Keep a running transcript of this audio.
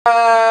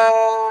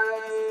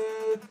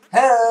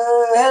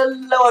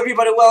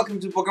everybody, welcome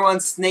to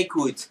Pokemon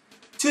Snakewood.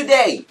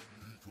 Today,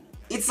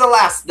 it's the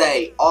last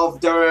day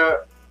of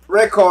the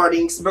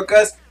recordings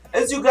because,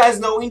 as you guys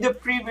know, in the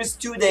previous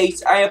 2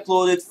 days I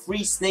uploaded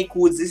 3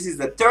 Snakewoods. This is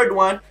the third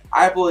one.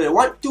 I uploaded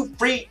 1, 2,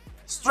 3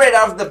 straight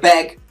out of the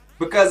bag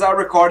because I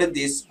recorded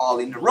this all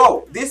in a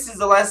row. This is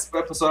the last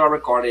episode I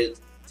recorded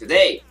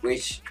today,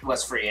 which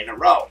was 3 in a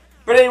row.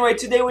 But anyway,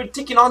 today we're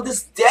taking on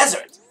this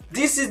desert.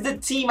 This is the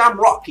team I'm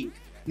rocking.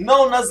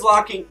 No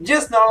nuzlocking,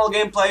 just normal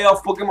gameplay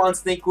of Pokemon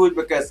Snakewood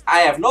because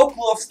I have no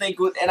clue of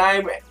Snakewood and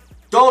I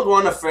don't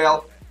want to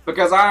fail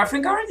because I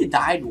think I already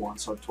died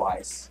once or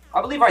twice. I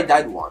believe I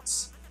died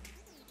once.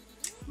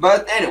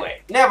 But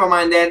anyway, never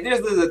mind that. This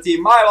is the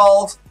team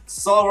BALLZ,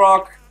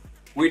 Solrock,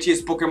 which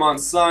is Pokemon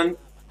Sun,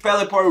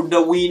 Pelipper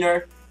the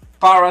winner,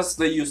 Paras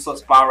the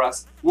useless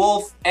Paras,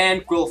 Wolf,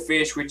 and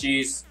Quillfish, which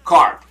is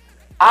Carp.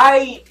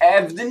 I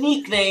have the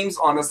nicknames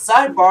on the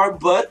sidebar,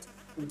 but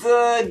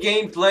the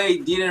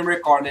gameplay didn't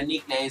record the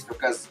nicknames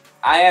because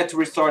I had to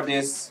restore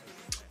this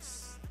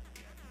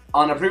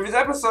on a previous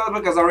episode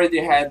because I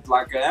already had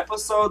like an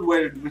episode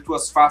where it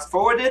was fast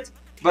forwarded,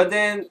 but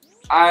then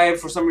I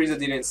for some reason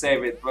didn't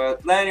save it.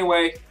 But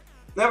anyway,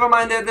 never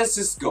mind that, let's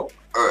just go.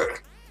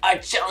 I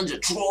challenged a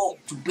troll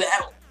to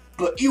battle,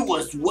 but he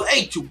was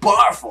way too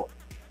powerful.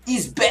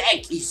 His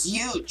bag is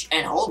huge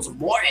and holds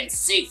more than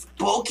 6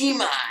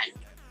 Pokemon.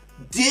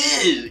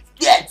 Dude,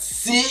 that's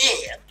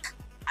sick!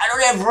 I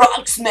don't have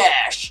Rock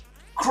Smash!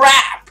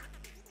 Crap!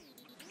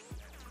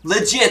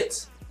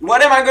 Legit!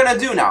 What am I gonna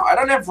do now? I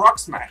don't have Rock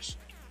Smash.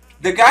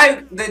 The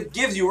guy that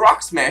gives you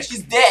Rock Smash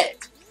is dead.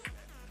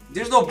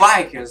 There's no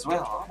bike as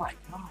well. Oh my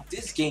god,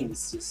 this game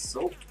is just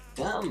so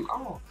dumb.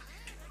 Oh.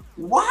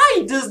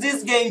 Why does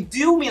this game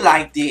do me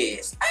like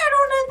this? I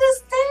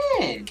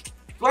don't understand.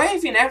 Do I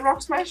even have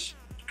Rock Smash?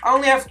 I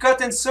only have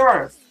Cut and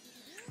Surf.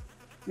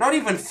 Not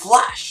even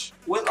Flash.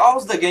 Well,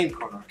 how's the game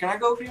corner? Can I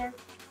go here?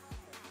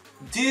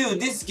 Dude,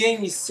 this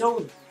game is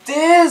so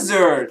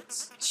desert.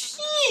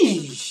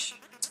 Sheesh.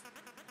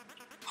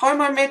 How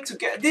am I meant to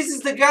get? This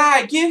is the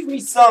guy. Give me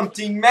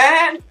something,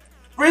 man.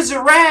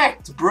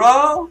 Resurrect,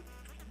 bro.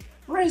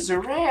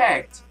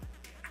 Resurrect.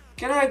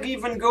 Can I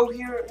even go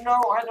here? No,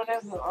 I don't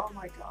have the. Oh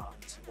my god.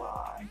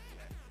 Why?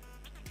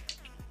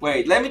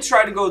 Wait, let me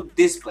try to go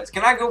this place.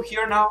 Can I go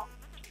here now?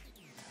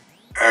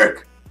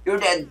 Urk, you're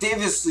that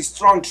deviously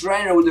strong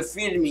trainer who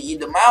defeated me in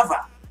the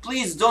Mava.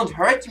 Please don't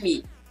hurt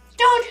me.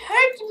 Don't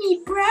hurt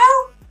me, bro!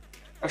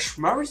 A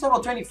Shmurry's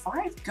level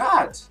 25?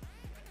 God!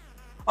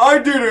 I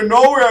didn't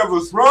know we have a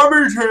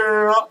Shmurry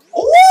here!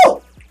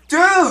 Oh!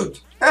 Dude!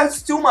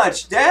 That's too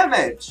much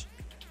damage!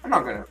 I'm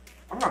not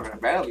gonna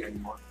battle you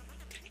anymore.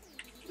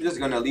 I'm just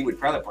gonna leave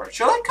with Pelipper.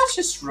 Should I catch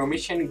this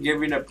Shroomish and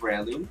give it a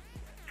Prelude?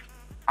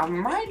 I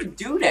might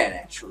do that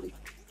actually.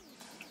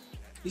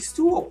 He's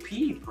too OP,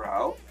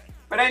 bro.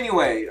 But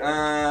anyway,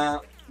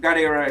 got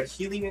a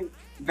healing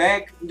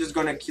bag. I'm just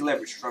gonna kill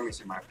every Shroomish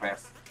in my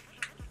path.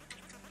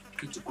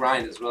 Need to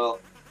grind as well.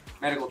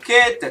 Medical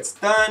kit, that's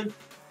done.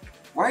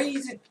 Why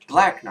is it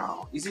black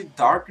now? Is it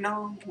dark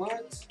now?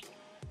 What?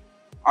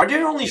 Are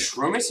there only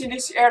Shroomish in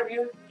this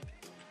area?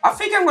 I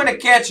think I'm gonna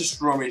catch a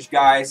Shroomish,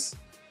 guys.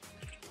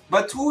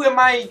 But who am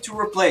I to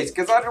replace?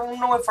 Because I don't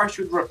know if I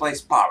should replace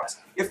Paras.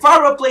 If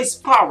I replace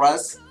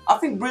Paras, I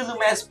think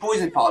Breloom has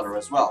Poison Powder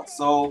as well.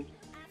 So...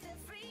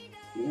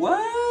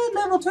 What?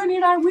 Level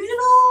 29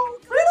 Weedle?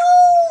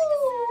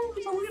 Weedle!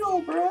 It's a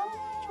Weedle, bro.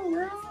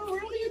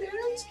 Really,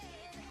 dude?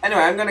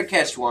 Anyway, I'm gonna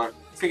catch one.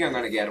 I think I'm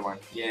gonna get one.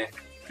 Yeah,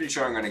 pretty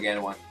sure I'm gonna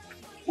get one.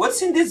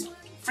 What's in this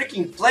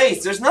freaking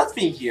place? There's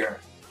nothing here.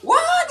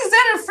 What? Is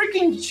that a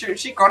freaking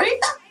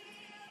Chikorita?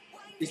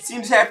 It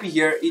seems happy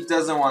here. It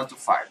doesn't want to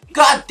fight.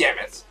 God damn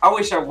it! I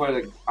wish I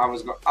would.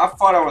 I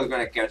thought I was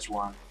gonna catch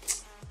one.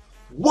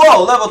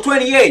 Whoa, level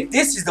 28.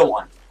 This is the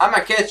one. I'm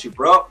gonna catch you,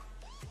 bro.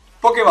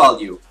 Pokeball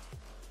you.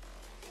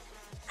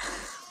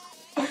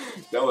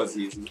 That was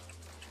easy.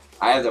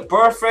 I have the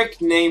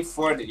perfect name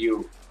for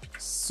you.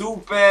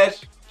 Super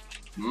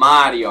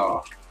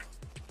Mario.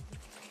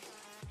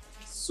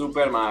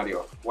 Super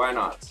Mario. Why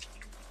not?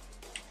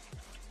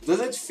 Does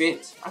it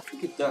fit? I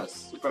think it does.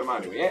 Super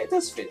Mario. Yeah, it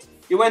does fit.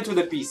 It went to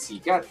the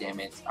PC. God damn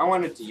it. I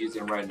wanted to use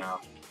it right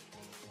now.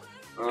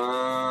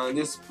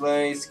 This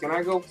place. Can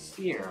I go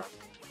here?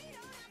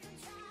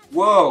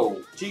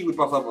 Whoa.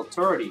 Jigglypuff level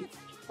 30.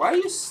 Why are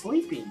you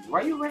sleeping?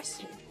 Why are you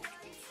resting?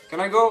 Can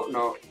I go?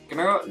 No.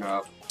 Can I go?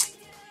 No.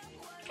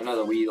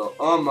 Another Weedle.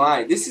 Oh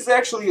my, this is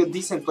actually a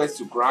decent place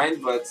to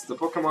grind, but the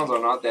Pokemons are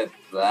not that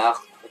blah.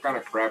 They're kind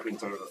of crap in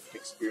terms of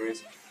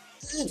experience.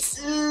 It's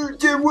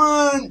the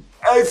one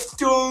I've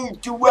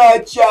told to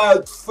watch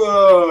out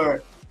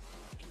for.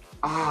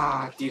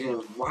 Ah,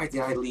 didn't. Why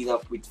did I lead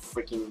up with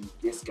freaking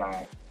this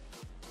guy?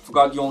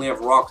 Forgot you only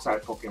have rock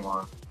type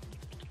Pokemon.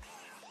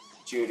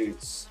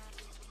 Dudes.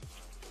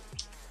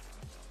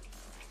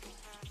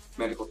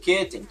 Medical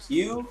kit, thank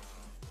you.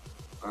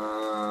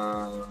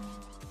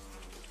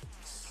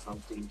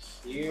 Something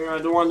here. I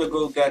don't want to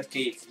go that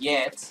cave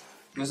yet.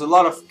 There's a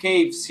lot of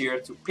caves here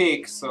to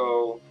pick,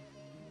 so...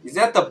 Is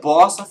that the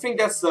boss? I think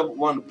that's the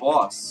one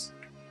boss.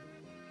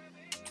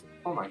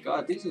 Oh my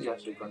god, this is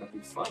actually gonna be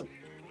fun.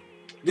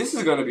 This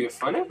is gonna be a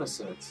fun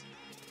episode.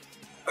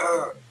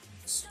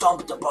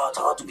 Stomp the bot,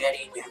 how to get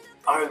in here?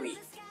 Are we?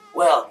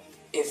 Well,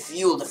 if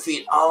you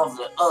defeat all of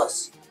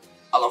us,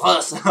 all of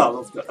us,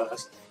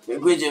 we're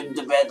going to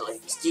the battle,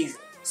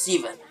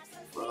 Steven,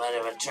 for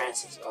whatever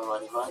chances or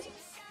whatever.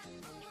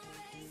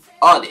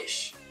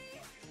 Oddish.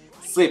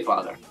 Sleep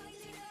powder.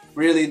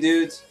 Really,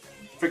 dude?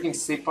 Freaking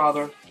sleep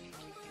powder.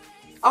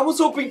 I was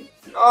hoping.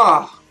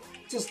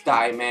 Just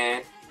die,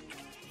 man.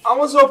 I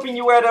was hoping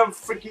you had a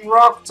freaking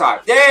rock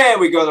type. There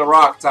we go, the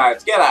rock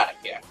types. Get out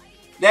of here.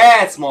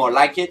 That's more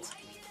like it.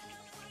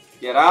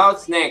 Get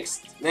out.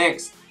 Next.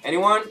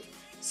 Anyone?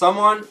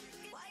 Someone?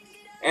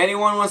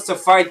 Anyone wants to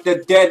fight the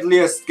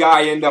deadliest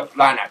guy in the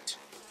planet?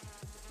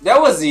 That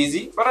was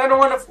easy, but I don't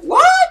want to.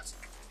 What?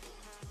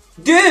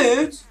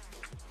 Dude!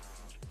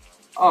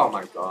 Oh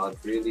my god,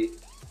 really?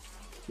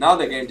 Now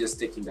the game just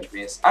taking the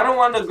piss. I don't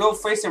want to go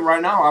face him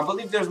right now. I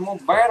believe there's more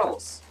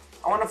battles.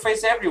 I want to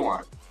face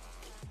everyone.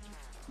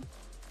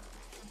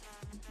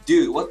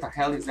 Dude, what the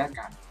hell is that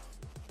guy?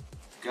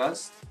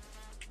 Gust?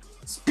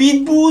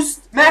 Speed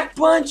boost? Mach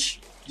punch?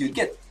 Dude,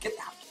 get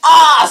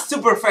out.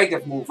 Super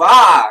effective move.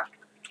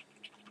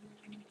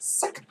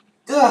 Suck.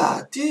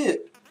 Dude.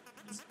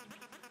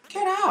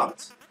 Get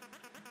out.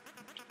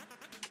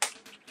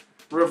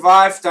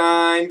 Revive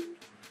time.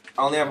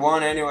 I only have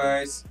one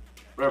anyways.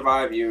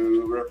 Revive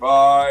you.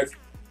 Revive.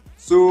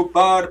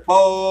 Super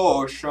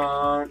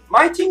potion.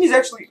 My team is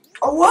actually.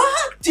 Oh,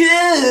 what?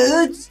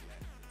 Dude.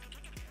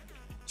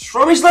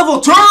 Shrummish level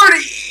 30!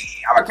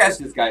 I'm gonna catch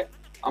this guy.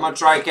 I'm gonna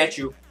try to catch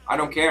you. I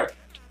don't care.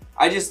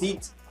 I just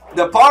need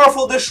the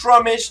powerful the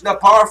Shrummish, the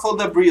powerful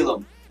the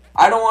Breloom.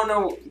 I don't want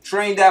to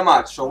train that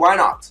much, so why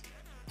not?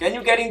 Can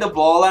you get in the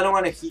ball? I don't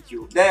want to hit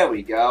you. There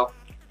we go.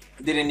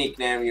 Didn't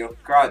nickname you.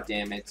 God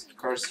damn it.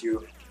 Curse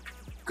you.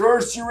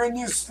 Curse you in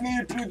your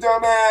sleep, you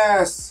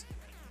dumbass!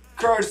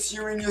 Curse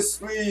you in your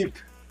sleep.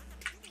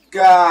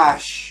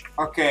 Gosh.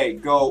 Okay,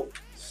 go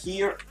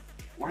here.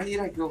 Why did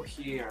I go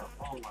here?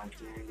 Oh my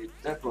god,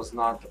 that was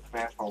not the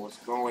path I was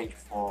going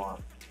for.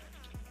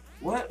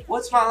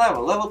 What's my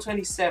level? Level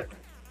 27.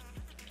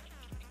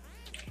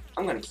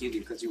 I'm gonna kill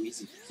you because you're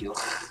easy to kill.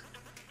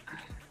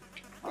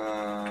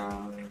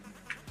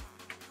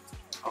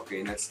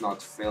 Okay, let's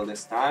not fail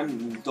this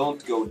time.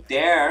 Don't go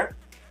there.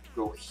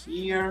 Go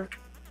here.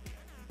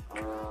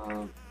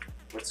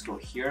 Let's go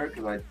here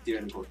because I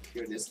didn't go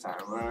here this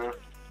time.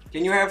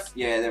 Can you have?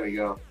 Yeah, there we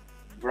go.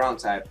 Ground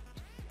type.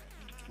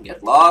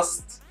 Get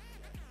lost.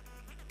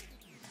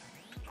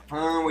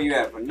 What you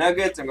have? A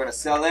nugget. I'm gonna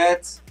sell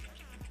that.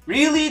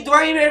 Really? Do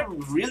I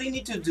really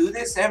need to do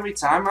this every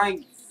time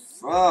I?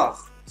 Ugh,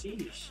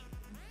 jeez.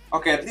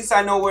 Okay, at least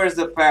I know where's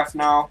the path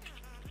now.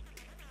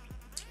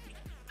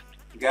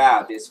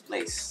 God, this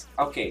place.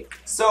 Okay,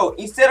 so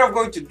instead of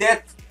going to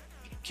that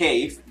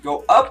cave,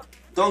 go up.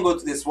 Don't go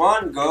to this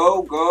one.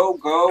 Go, go,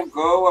 go,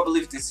 go. I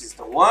believe this is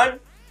the one.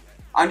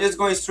 I'm just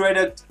going straight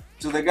up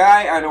to the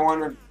guy. I don't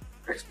want to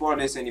explore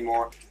this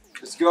anymore.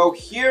 Let's go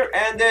here,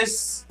 and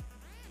this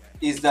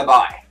is the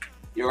guy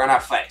you're gonna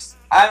face.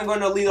 I'm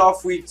gonna lead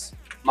off with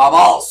my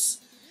BALLZ.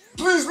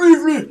 Please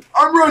leave me.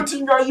 I'm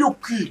writing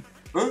Ayuki.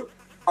 Huh?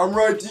 I'm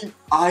writing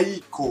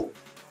Aiko.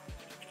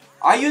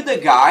 Are you the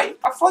guy?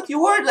 I thought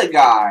you were the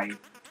guy.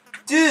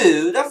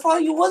 Dude, I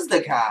thought you was the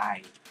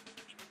guy.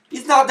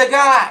 He's not the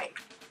guy.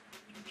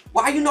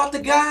 Why are you not the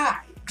guy?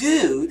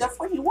 Dude, I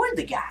thought you were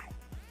the guy.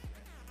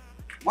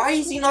 Why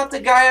is he not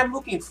the guy I'm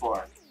looking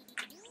for?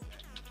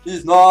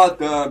 He's not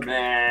the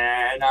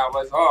man I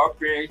was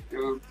hoping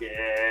to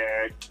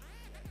get.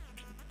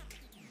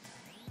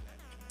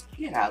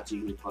 Get out,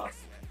 Jigglypuff.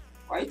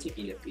 Why are you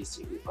taking the piece,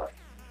 Jigglypuff?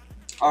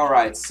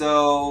 Alright,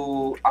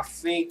 so I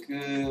think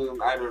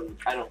I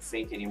don't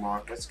think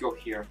anymore. Let's go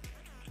here.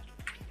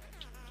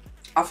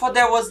 I thought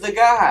that was the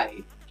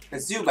guy. A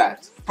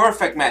Zubat.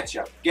 Perfect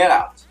matchup. Get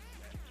out.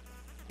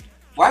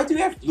 Why do you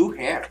have blue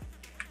hair?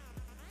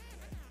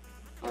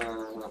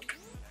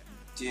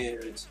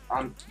 Dude,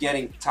 I'm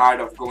getting tired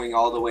of going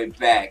all the way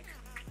back.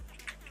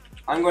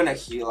 I'm gonna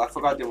heal. I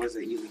forgot there was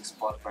a healing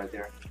spot right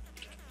there.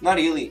 Not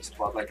a healing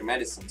spot, like a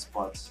medicine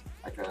spot.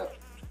 Like a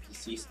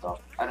PC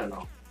stuff. I don't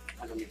know.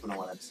 I don't even know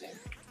what I'm saying.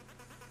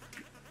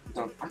 I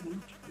don't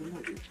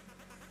know, dude.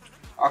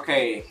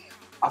 Okay,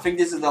 I think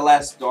this is the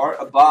last door.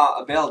 A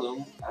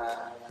Beldum.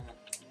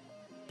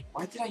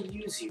 Why did I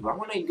use you? I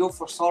want to go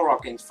for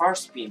Solrock and Fire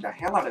Spin the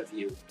hell out of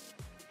you.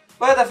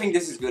 But I think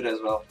this is good as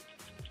well.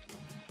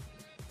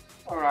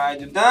 Alright,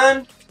 you're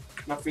done.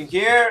 Nothing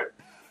here.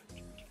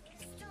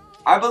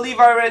 I believe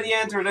I already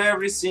entered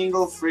every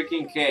single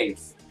freaking cave.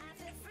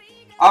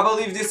 I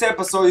believe this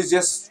episode is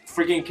just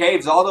freaking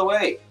caves all the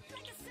way.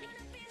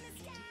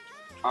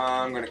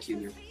 I'm gonna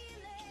kill you.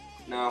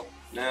 No,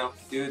 no,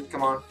 dude,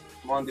 come on.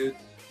 Come on, dude.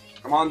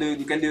 Come on, dude,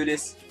 you can do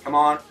this. Come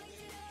on.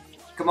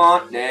 Come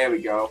on. There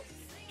we go.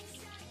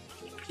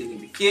 Killing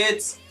the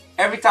kids.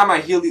 Every time I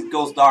heal, it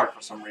goes dark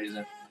for some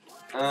reason.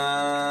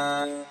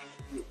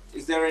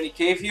 Is there any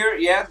cave here?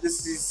 Yeah,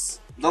 this is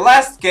the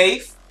last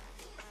cave.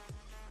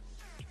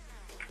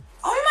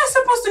 How am I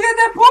supposed to get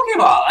that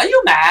Pokeball. Are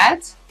you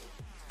mad?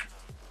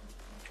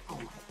 Oh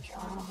my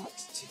god,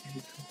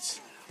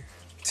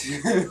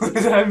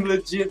 dude. I'm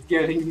legit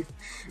getting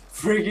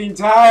freaking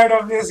tired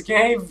of these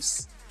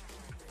games.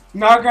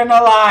 Not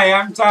gonna lie,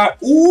 I'm tired.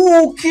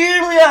 Ooh,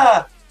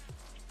 Kyria!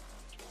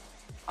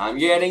 I'm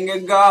getting a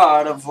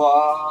God of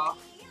War.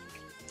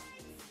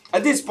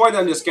 At this point,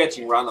 I'm just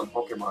catching random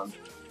Pokemon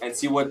and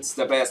see what's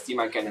the best team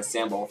I can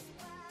assemble.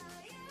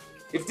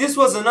 If this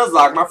was a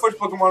Nuzlocke, my first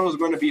Pokemon was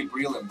going to be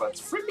Brilliant, but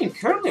freaking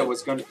Curly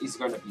is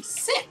going to be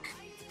sick.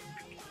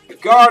 A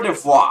God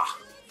of War.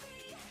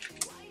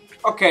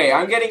 Okay,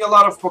 I'm getting a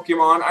lot of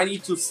Pokemon. I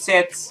need to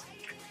set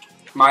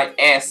my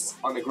ass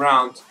on the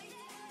ground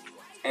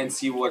and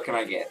see what can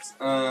I get.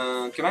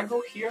 Can I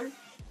go here?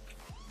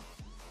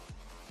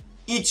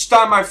 Each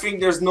time I think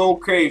there's no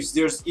caves,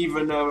 there's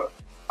even a...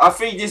 I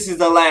think this is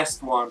the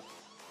last one.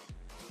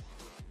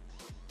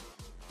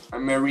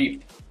 I'm a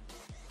Reap.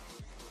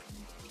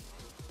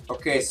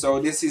 Okay, so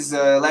this is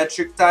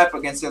electric type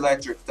against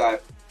electric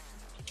type.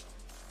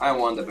 I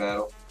won the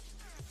battle.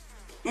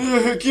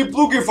 Keep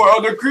looking for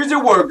other crazy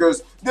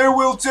workers. They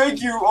will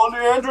take you on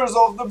the entrance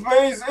of the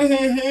base.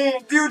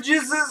 Dude,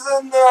 this is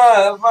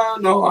enough. I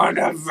don't want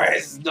to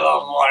face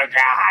no more,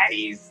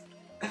 guys.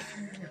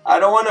 I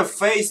don't want to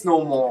face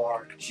no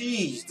more.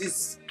 Jeez,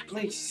 this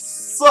place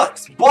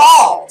sucks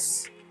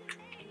balls.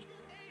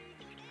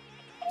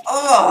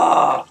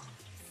 Ugh.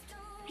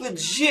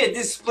 Legit,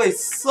 this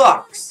place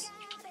sucks.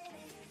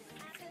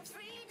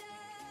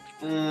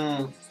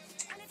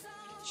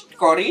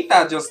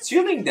 Corita just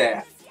chilling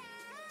there.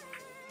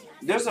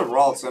 There's a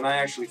Ralts and I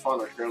actually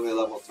found a Curly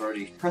level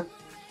 30.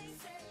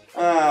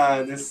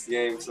 This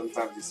game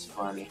sometimes is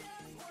funny.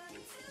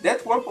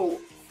 That Wurmple,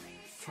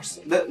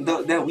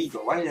 that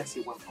Weedle, why did I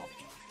say Wurmple?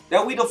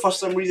 That Weedle for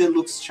some reason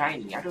looks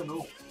shiny, I don't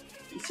know.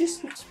 It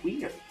just looks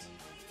weird.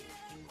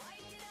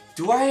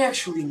 Do I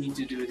actually need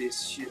to do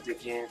this shit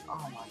again?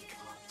 Oh my god.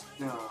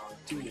 No,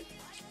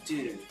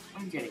 dude,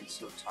 I'm getting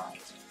so tired.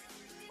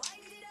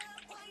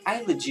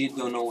 I legit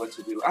don't know what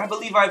to do. I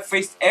believe I've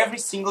faced every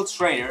single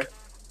trainer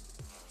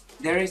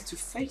there is to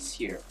face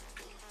here.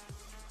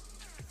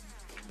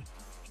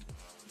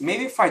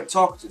 Maybe if I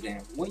talk to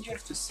them, what do you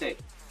have to say?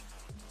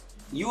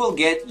 You will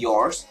get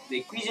yours. The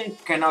equation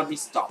cannot be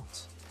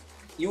stopped.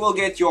 You will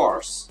get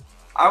yours.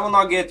 I will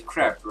not get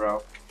crap,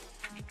 bro.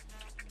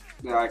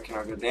 I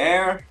cannot go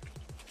there.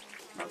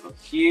 Can I go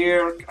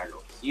here? Can I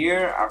go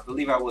here? I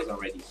believe I was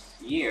already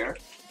here.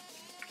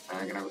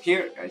 Can I go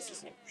here? It's the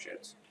same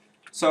shit.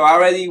 So I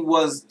already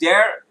was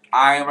there.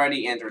 I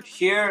already entered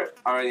here.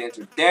 I already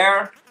entered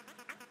there.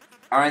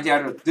 I already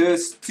entered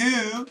this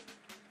too.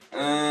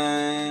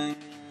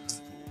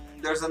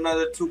 There's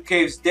another 2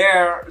 caves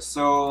there.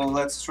 So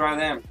let's try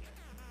them.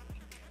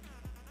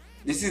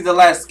 This is the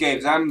last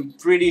caves. I'm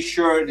pretty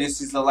sure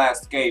this is the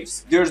last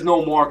caves. There's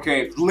no more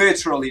caves.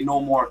 Literally no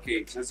more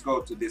caves. Let's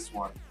go to this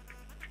one.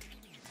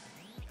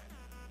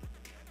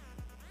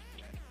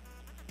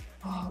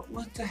 Oh,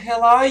 what the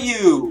hell are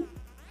you?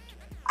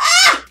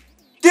 Ah!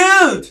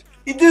 Dude!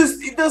 It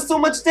does so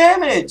much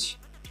damage!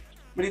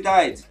 But he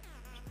died.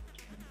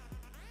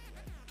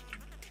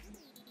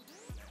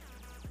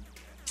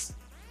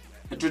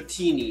 A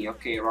Dratini.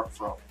 Okay, Rock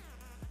Throw.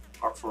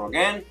 Rock Throw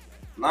again.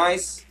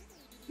 Nice.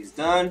 He's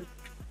done.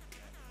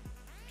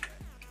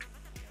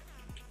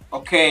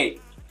 Okay.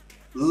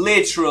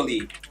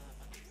 Literally.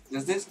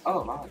 Does this?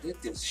 Oh wow,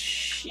 that does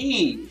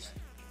shit.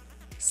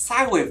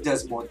 Sidewave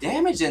does more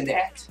damage than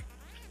that.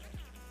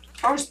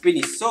 Power Spin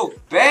is so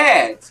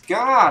bad.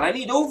 God, I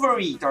need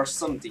Overeat or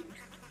something.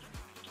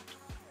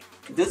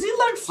 Does he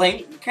learn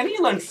Flame? Can he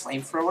learn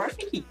Flamethrower? I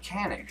think he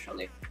can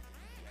actually.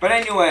 But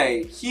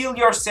anyway, heal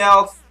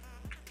yourself.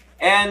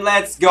 And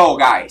let's go,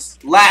 guys.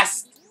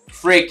 Last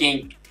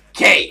freaking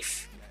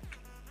cave.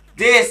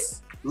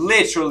 This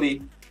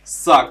literally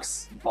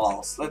sucks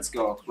balls. Let's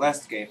go.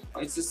 Last cave.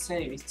 Oh, it's the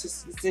same.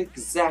 It's the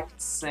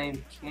exact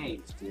same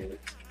cave, dude.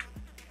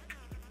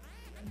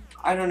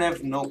 I don't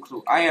have no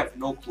clue. I have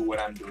no clue what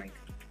I'm doing.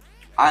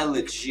 I'm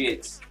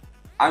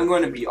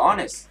going to be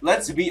honest.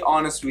 Let's be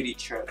honest with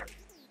each other.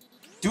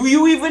 Do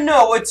you even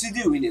know what to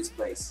do in this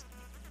place?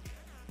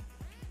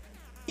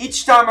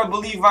 Each time I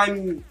believe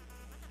I'm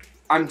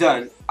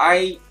done.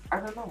 I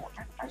don't know.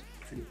 I don't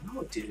even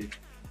know, dude.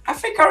 I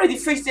think I already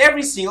faced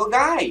every single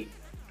guy.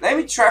 Let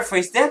me try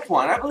face that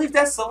one. I believe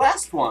that's the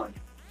last one.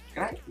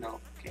 Can I? No.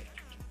 Okay.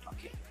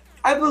 Okay.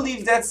 I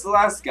believe that's the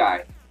last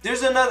guy.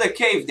 There's another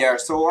cave there,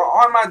 so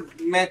am I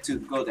meant to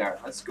go there?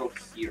 Let's go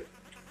here.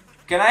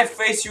 Can I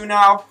face you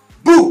now?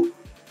 Boo!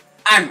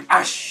 I'm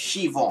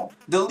Ashivon,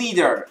 the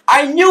leader.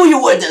 I knew you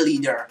were the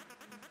leader.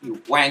 You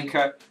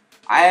wanker.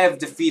 I have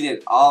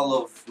defeated all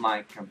of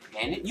my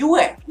companions. You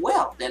have?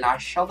 Well, then I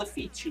shall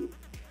defeat you.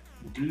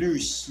 Blue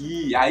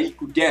Sea, I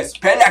could guess.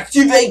 Spell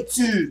activate!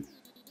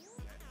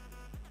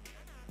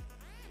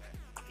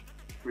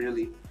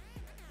 Really?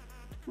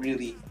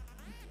 Really?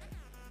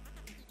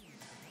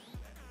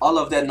 All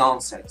of that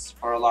nonsense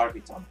for a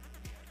Larviton.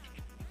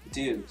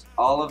 Dude,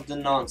 all of the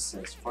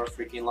nonsense for a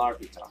freaking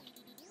Larviton.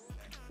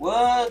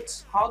 What?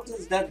 How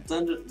does that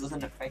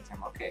doesn't affect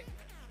him? Okay.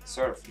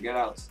 Surf, get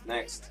out.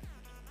 Next.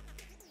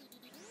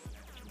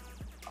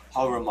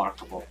 How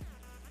remarkable.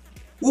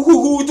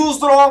 Ooh, too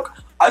strong!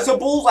 I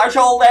suppose I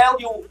shall tell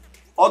you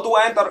how to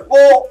enter.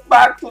 Go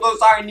back to the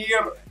sign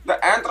near the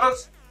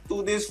entrance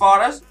to this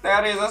forest.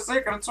 There is a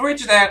secret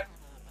switch there.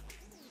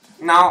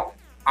 Now,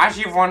 as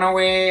you run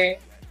away.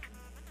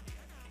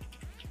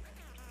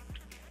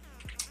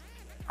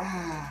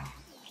 I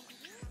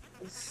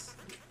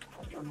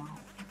don't know.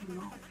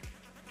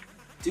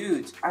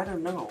 Dude, I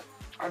don't know.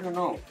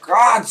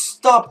 God,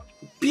 stop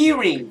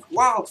peering!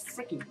 Wild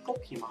freaking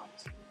Pokemon.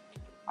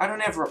 I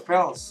don't have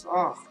repels.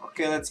 Oh,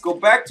 okay, let's go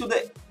back to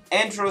the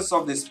entrance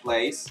of this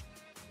place.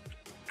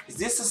 Is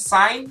this a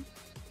sign?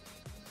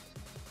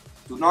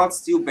 Do not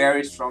steal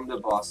berries from the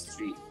boss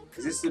tree.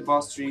 Is this the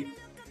boss tree?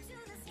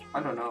 I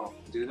don't know,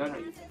 dude, I don't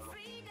even know.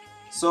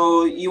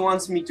 So, he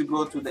wants me to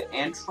go to the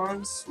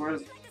entrance?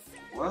 Where's...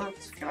 What?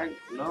 Can I...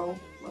 No?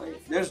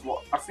 Like, there's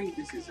what? I think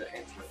this is the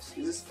entrance.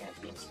 Is this the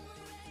entrance?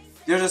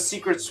 There's a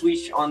secret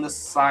switch on the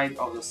side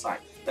of the sign.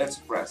 Let's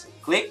press it.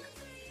 Click.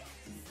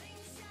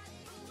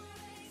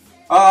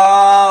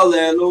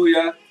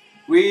 Hallelujah.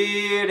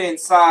 We're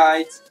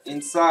inside.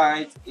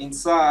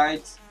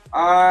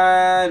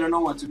 I don't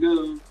know what to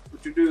do.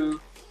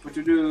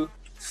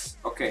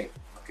 Okay.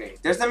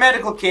 There's the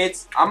medical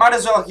kit. I might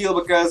as well heal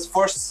because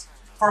for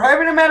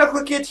having a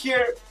medical kit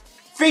here,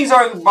 things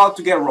are about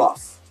to get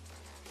rough.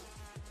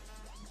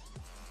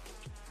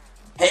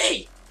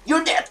 Hey,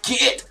 you're that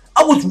kid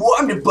I was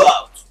warned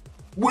about.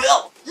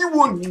 Well, you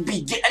won't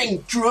be getting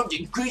drunk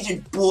and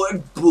crazy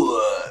bored,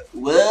 but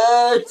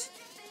what?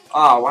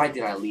 Oh, why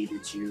did I lead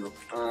with you?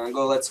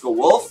 Let's go,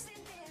 Wolf.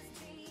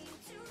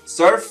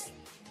 Surf.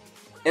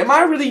 Am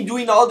I really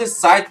doing all this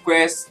side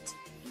quest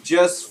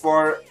just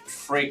for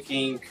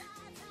freaking...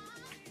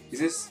 Is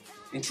this?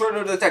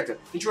 Intruder detected.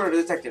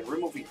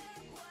 Remove it.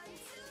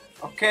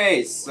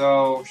 Okay,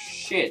 so...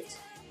 Shit.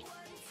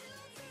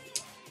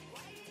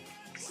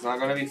 This is not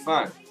gonna be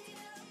fun.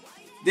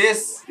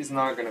 This is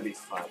not gonna be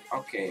fun.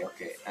 Okay.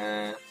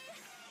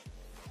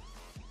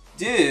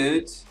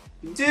 Dude.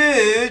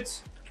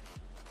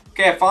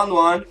 Okay, I found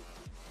one.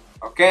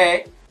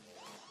 Okay.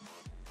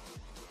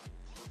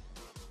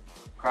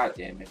 God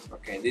damn it.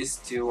 Okay, these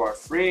two are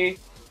free.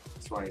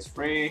 This one is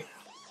free.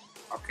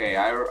 Okay,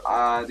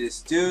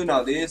 this two.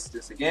 Now this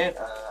again.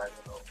 I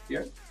don't know.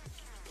 Here.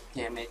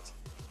 Damn it.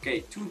 Okay,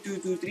 2,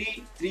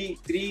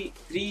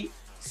 3.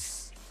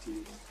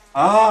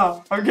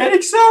 Ah, I'm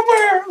getting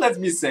somewhere. Let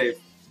me save.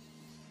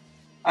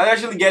 I'm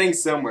actually getting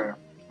somewhere.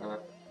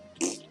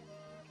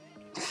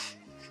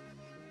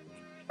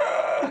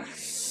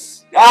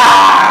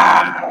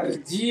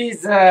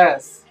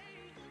 Jesus!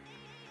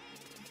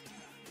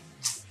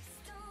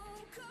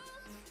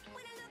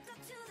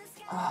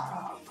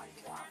 Oh my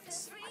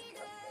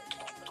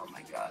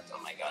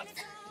god.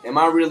 Am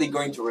I really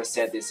going to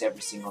reset this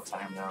every single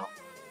time now?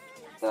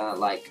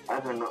 Like, I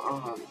don't know.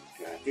 Oh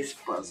my god, this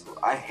puzzle.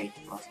 I hate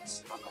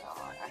puzzles. I'm not gonna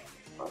lie, I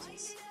hate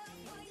puzzles.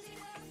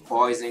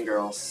 Boys and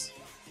girls,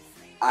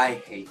 I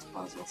hate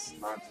puzzles.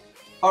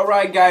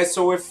 Alright guys,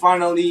 so we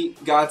finally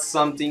got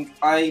something.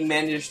 I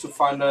managed to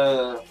find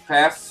a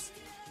path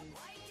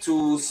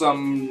to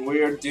some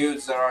weird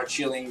dudes that are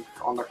chilling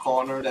on the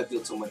corner that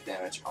did so much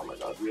damage. Oh my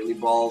god, really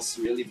balls,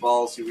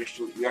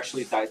 you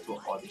actually died to a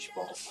oddish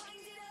balls.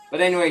 But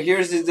anyway,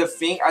 here's the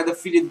thing. I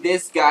defeated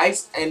this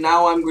guys, and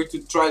now I'm going to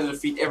try to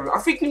defeat everyone.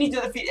 I think we need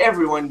to defeat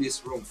everyone in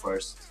this room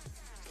first.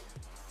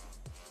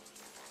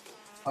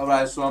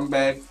 Alright, so I'm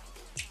back.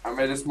 I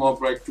made a small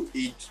break to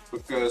eat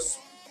because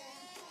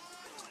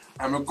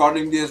I'm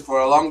recording this for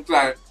a long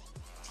time.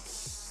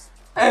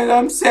 And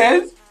I'm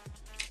sad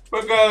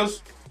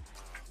because...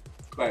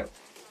 Wait.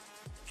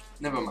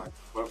 Never mind.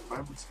 Never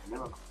mind.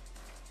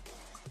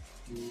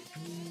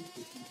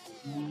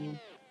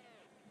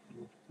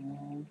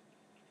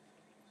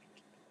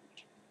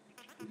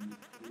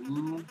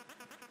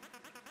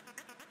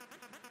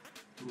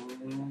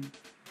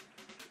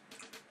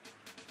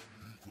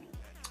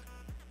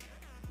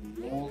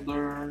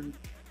 Molder.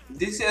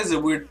 This game has a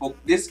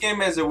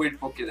weird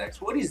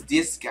Poketchx. What is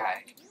this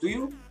guy?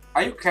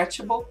 Are you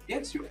catchable?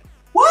 Yes, you are.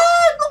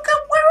 What? Look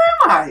at where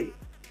am I?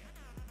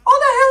 How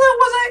the hell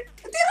was I?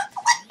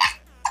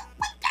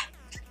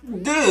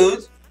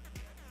 Dude,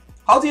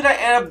 how did I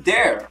end up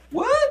there?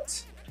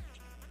 What?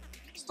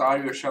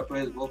 Start your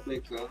shockwave,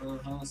 voltplate,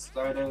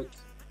 start out.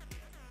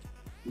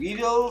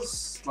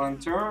 Weedles,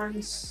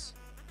 lanterns,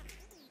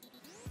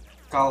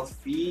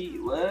 Calfee,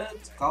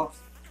 what?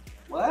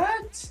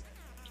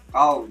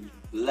 Oh,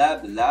 blah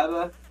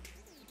blah.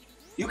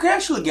 You can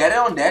actually get it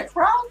on that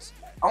route?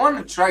 I want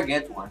to try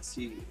get one,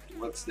 see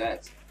what's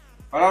that.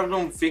 But I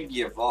don't think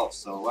he evolves,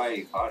 so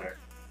why bother?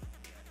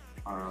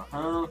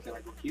 Can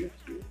I go here?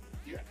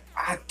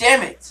 Ah,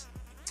 damn it!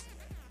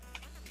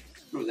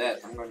 Screw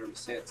that, I'm gonna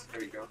reset. There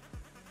we go.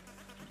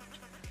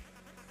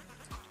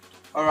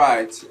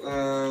 Alright,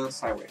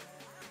 Sidewave.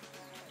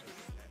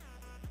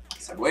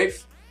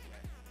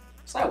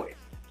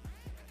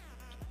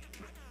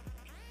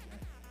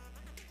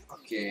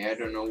 Okay, I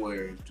don't know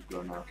where to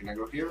go now. Can I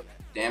go here?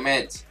 Damn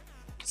it.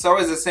 It's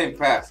always the same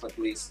path, at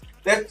least.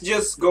 Let's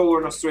just go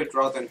on a straight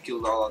route and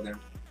kill all of them.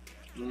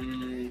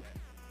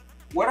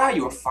 What are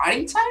you, a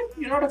fighting type?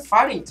 You're not a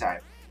fighting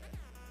type.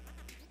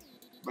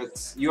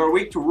 But you're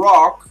weak to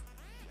rock.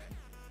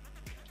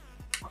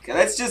 Okay,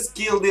 let's just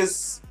kill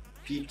these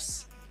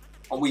peeps.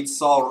 Oh, we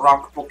saw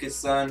rock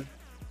Pokesun.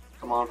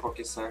 Come on,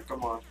 Pokesun,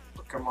 come on.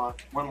 Come on,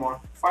 one more.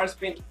 Fire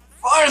spin.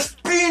 Fire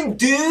spin,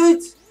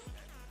 dude!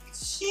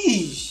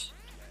 Sheesh.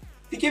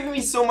 They're giving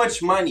me so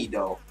much money,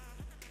 though.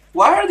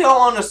 Why are they all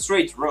on a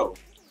straight row?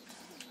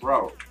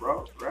 Row.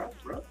 What?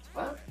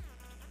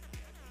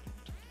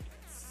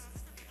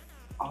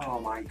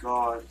 Oh my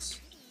god.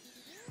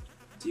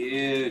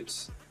 Dude.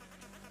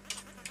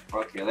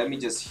 Okay, let me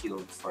just heal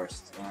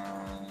first.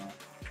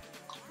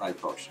 Light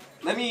potion.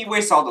 Let me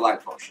waste all the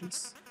light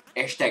potions.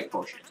 Hashtag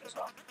potions as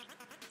well.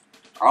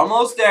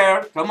 Almost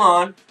there. Come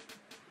on.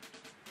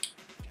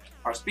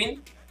 Fire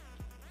spin.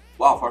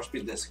 Wow, fire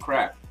spin does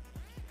crap.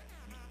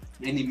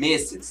 And he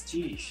misses.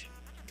 Jeez.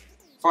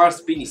 Fire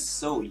spin is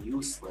so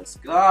useless.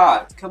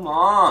 God, come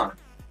on.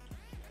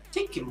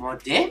 Taking more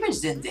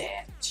damage than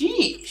that.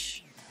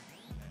 Jeez.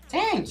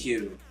 Thank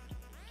you.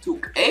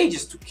 Took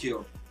ages to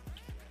kill.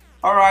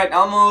 Alright,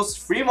 almost.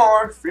 3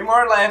 more. 3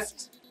 more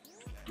left.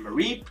 I'm a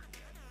reap.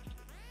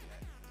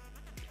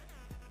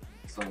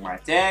 So my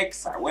attack,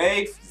 side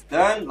wave, is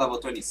done. Level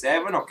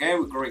 27. Okay,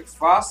 we're growing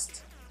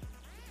fast.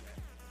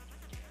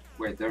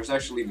 Wait, there's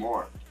actually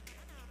more.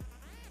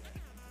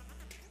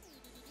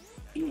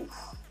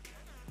 Oof.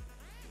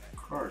 Of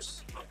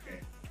course. Okay.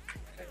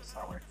 Okay,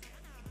 side wave.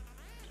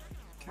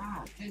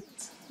 God,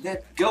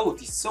 that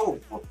goat is so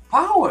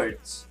overpowered.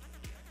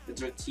 The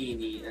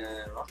Dratini,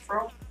 rock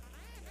throw.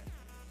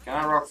 Can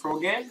I rock throw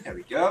again? There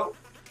we go.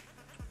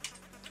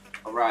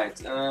 Alright,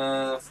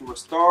 full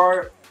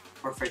restore.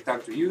 Perfect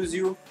time to use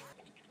you.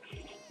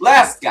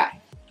 Last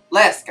guy,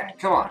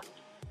 come on.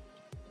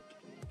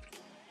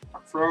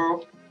 Rock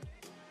throw.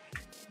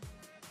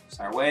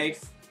 Side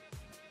wave.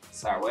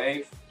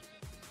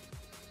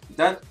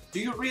 Done. Do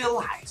you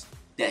realize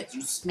that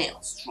you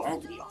smell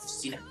strongly of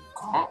cinnamon?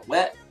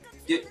 What?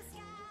 Dude,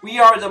 we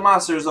are the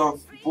masters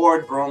of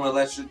board broom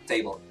electric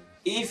table.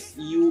 If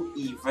you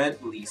even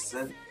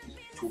listen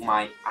to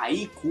my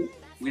haiku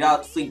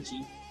without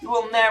flinching, you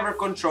will never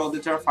control the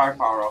terrifying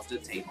power of the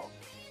table.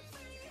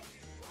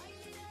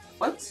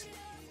 What?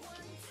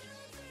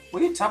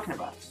 What are you talking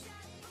about?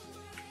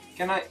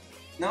 Can I?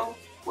 No?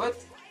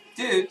 What?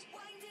 Dude?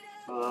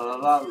 La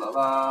la la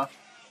la.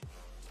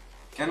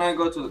 Can I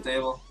go to the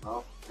table?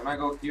 No. Can I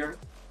go here?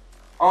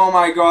 Oh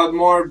my god,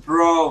 more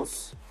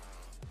bros.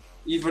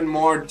 Even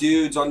more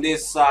dudes on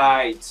this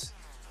side.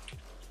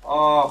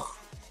 Oh.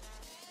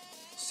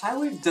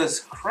 Sidewave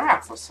does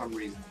crap for some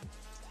reason.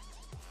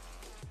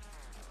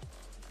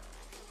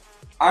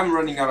 I'm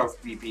running out of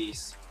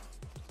PPs.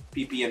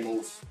 PP and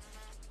move.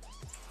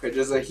 Okay,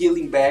 there's a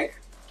healing bag.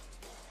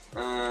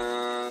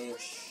 Crap.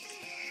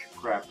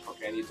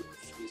 Okay, I need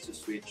to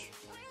switch.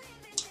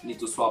 Need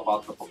to swap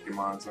out the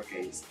Pokemons.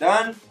 Okay, it's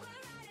done.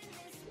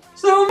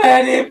 So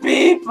many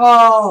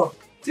people!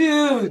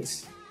 Dude!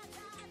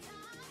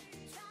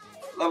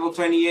 Level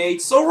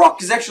 28. So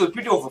Rock is actually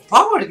pretty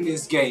overpowered in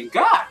this game.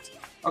 God!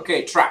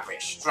 Okay,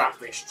 Trappish. We're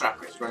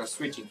gonna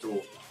switch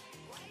into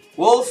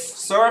Wolf.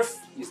 Surf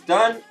is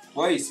done.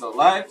 Boy, he's still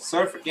alive.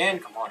 Surf again.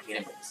 Come on, hit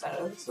him with the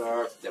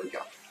surf. There we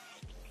go.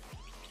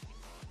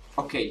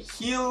 Okay,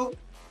 heal.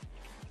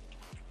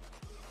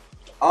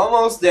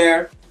 Almost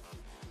there.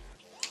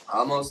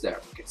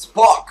 Okay,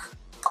 Spark.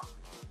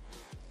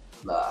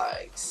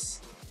 Nice,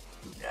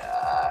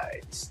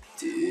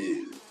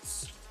 dude.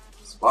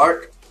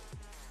 Spark.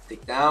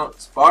 Take down.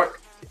 Spark.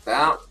 Take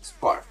down.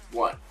 Spark.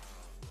 1.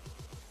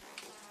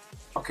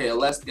 Okay,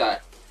 last guy.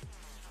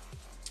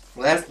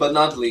 Last but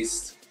not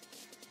least.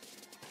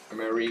 I'm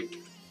gonna reap.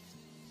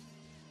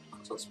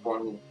 So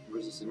spawn will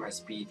resist my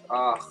speed.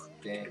 Ah,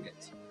 dang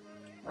it.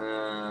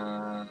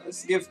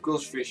 Let's give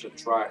Ghostfish a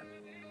try.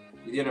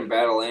 He didn't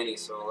battle any,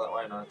 so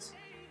why not?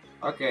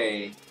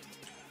 Okay.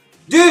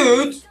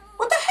 Dude!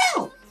 What the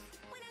hell?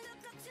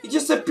 He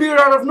just appeared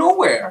out of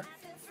nowhere.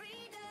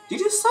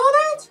 Did you saw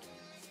that?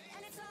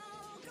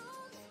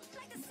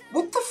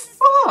 What the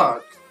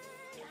fuck?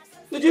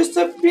 They're just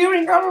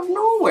appearing out of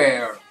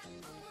nowhere.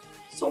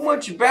 So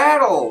much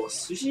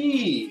battles.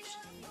 Jeez.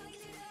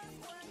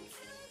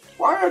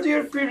 Why are they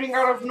appearing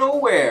out of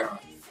nowhere?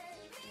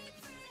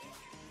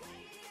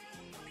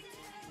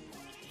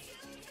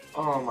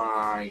 Oh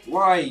my,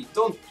 why?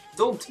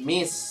 Don't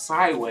miss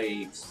side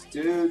waves,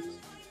 dude.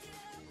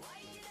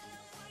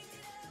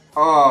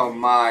 Oh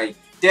my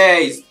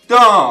days,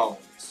 don't!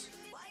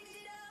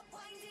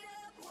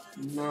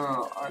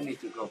 No, I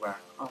need to go back.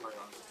 Oh my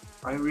god.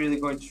 I'm really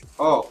going to...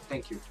 Oh,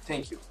 thank you.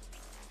 Thank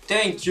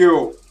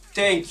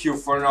you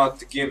for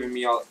not giving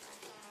me all...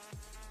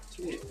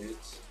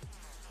 Jeez.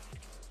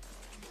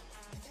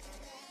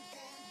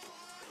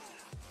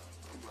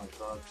 Oh my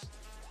god.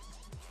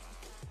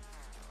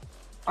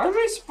 Aren't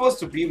we supposed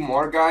to be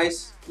more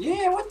guys?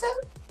 Yeah, what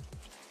the...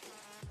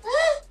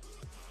 Huh?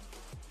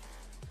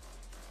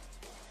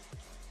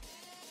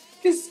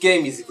 This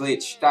game is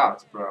glitched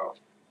out, bro.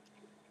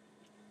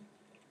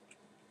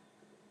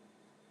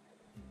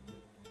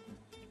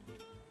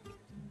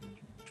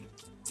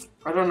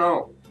 I don't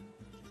know.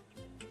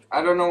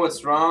 I don't know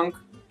what's wrong.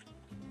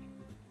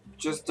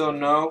 Just don't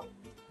know.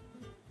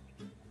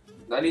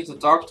 I need to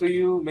talk to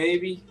you,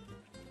 maybe?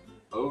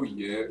 Oh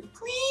yeah.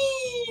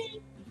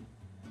 Queen!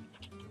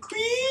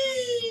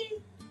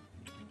 Queen!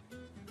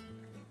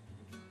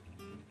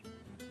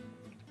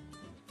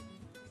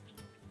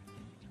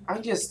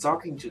 I'm just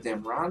talking to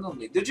them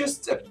randomly. They're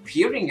just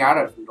appearing out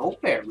of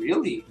nowhere,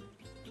 really.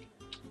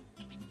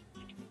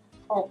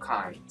 All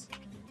kind.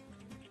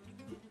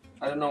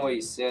 I don't know what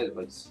he said,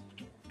 but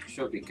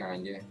should be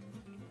kind, yeah.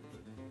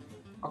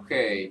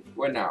 Okay,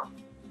 what now?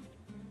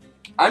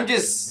 I'm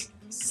just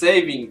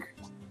saving.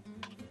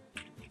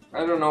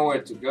 I don't know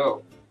where to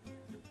go.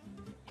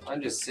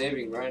 I'm just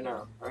saving right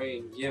now. I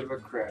mean, give a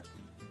crap.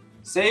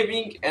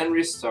 Saving and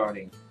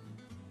restarting.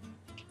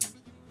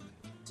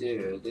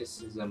 Dude,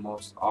 this is the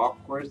most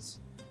awkward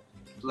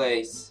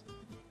place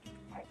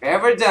I've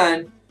ever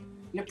done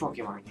in a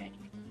Pokemon game.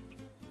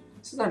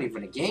 This is not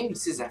even a game,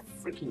 this is a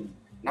freaking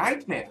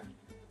nightmare.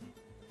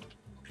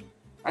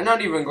 I'm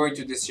not even going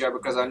to this yet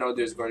because I know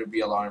there's going to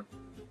be alarm.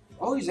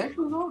 Oh, he's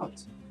actually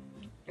not.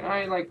 Can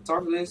I like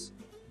talk this?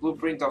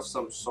 Blueprint of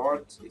some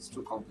sort? It's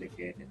too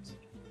complicated.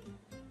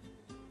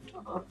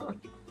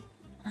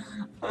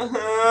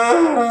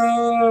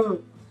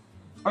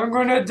 I'm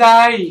gonna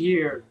die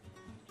here.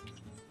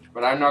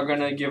 But I'm not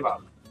gonna give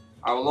up.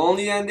 I will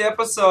only end the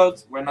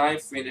episode when I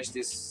finish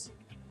this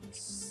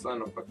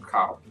son of a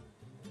cow.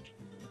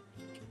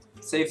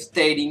 Safe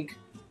stating.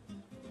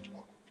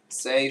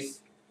 Safe.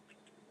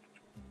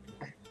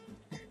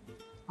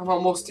 I'm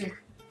almost there.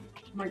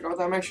 Oh my god,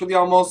 I'm actually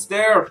almost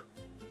there.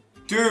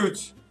 Dude,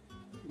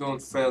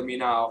 don't fail me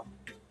now.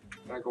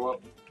 Can I go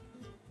up?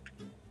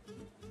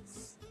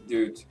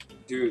 Dude,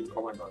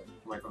 oh my god,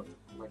 oh my god,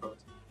 oh my god,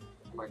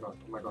 oh my god,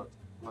 oh my god,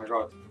 oh my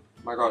god,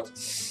 oh my god.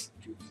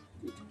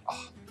 Dude,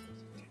 oh,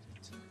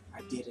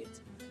 I did it.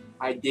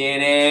 I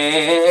did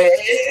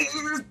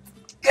it.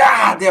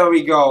 Ah, there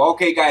we go.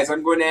 Okay, guys,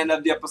 I'm going to end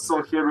up the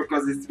episode here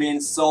because it's been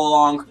so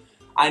long.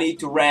 I need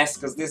to rest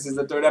because this is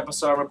the third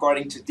episode I'm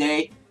recording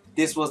today.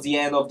 This was the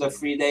end of the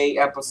 3-day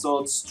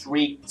episode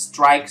strike.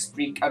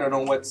 I don't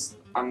know what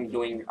I'm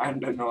doing. I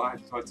don't know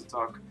how to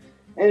talk.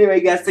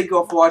 Anyway, guys, thank you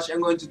all for watching.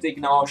 I'm going to take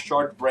now a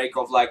short break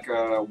of like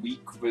a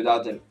week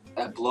without an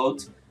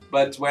upload.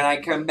 But when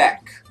I come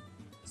back,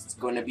 it's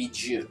gonna be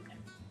June.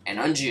 And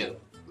on June,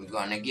 we're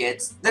gonna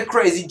get the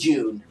crazy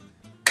June.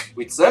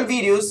 With some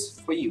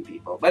videos for you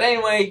people. But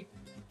anyway,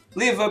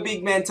 leave a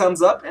big man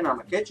thumbs up and I'm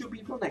gonna catch you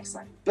people next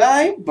time.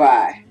 Bye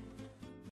bye.